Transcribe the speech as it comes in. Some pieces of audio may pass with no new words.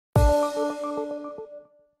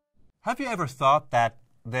Have you ever thought that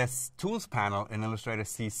this Tools panel in Illustrator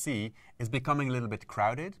CC is becoming a little bit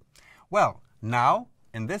crowded? Well, now,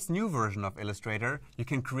 in this new version of Illustrator, you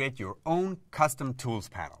can create your own custom Tools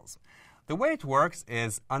panels. The way it works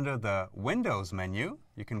is under the Windows menu,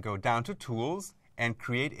 you can go down to Tools and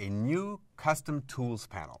create a new custom Tools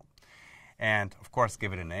panel. And, of course,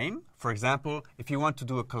 give it a name. For example, if you want to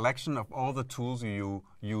do a collection of all the tools you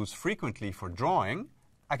use frequently for drawing,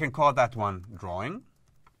 I can call that one Drawing.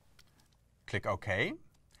 Click OK.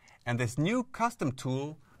 And this new custom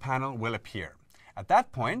tool panel will appear. At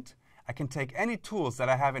that point, I can take any tools that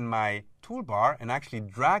I have in my toolbar and actually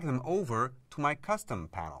drag them over to my custom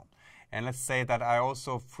panel. And let's say that I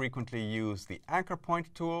also frequently use the anchor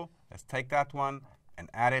point tool. Let's take that one and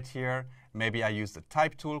add it here. Maybe I use the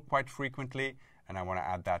type tool quite frequently, and I want to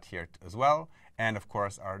add that here as well. And of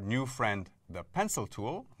course, our new friend, the pencil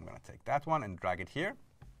tool. I'm going to take that one and drag it here.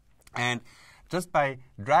 And just by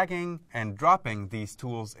dragging and dropping these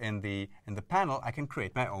tools in the panel, I can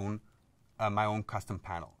create my own custom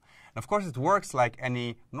panel. And of course, it works like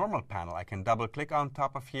any normal panel. I can double-click on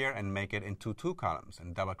top of here and make it into 2 columns,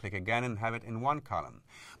 and double-click again and have it in 1 column.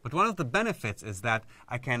 But one of the benefits is that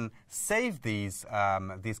I can save these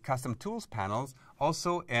custom tools panels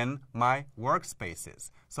also in my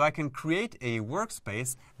workspaces. So I can create a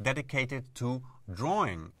workspace dedicated to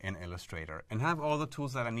drawing in Illustrator and have all the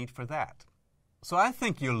tools that I need for that. So I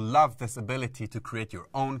think you'll love this ability to create your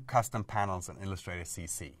own custom panels in Illustrator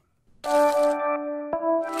CC.